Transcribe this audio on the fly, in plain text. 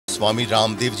स्वामी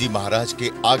रामदेव जी महाराज के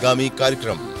आगामी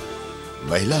कार्यक्रम।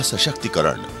 महिला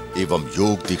सशक्तिकरण एवं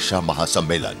योग दीक्षा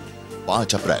महासम्मेलन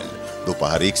 5 अप्रैल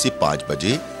दोपहर 1 से 5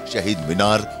 बजे शहीद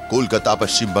मीनार, कोलकाता,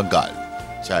 पश्चिम बंगाल।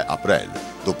 6 अप्रैल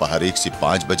दोपहर 1 से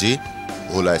 5 बजे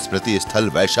भोला स्मृति स्थल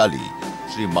वैशाली,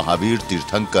 श्री महावीर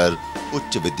तीर्थंकर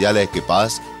उच्च विद्यालय के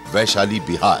पास, वैशाली,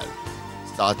 बिहार।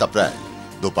 7 अप्रैल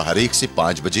दोपहर 1 से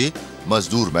 5 बजे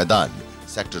मजदूर मैदान,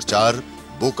 सेक्टर 4,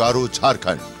 बोकारो,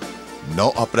 झारखंड। 9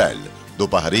 अप्रैल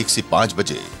दोपहर 1 से 5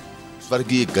 बजे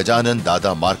स्वर्गीय गजानन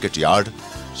दादा मार्केट यार्ड,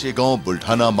 शेगांव,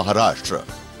 बुल्ढाना, महाराष्ट्र।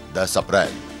 10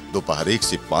 अप्रैल दोपहर 1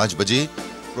 से 5 बजे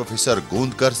प्रोफेसर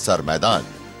गोंदकर सर मैदान,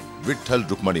 विठ्ठल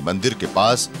रुक्मणी मंदिर के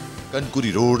पास,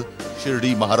 कनकुरी रोड,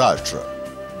 शिरडी, महाराष्ट्र।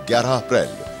 11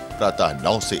 अप्रैल प्रातः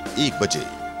 9 से 1 बजे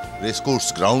रेसकोर्स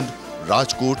ग्राउंड,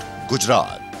 राजकोट,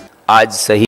 गुजरात। आज सही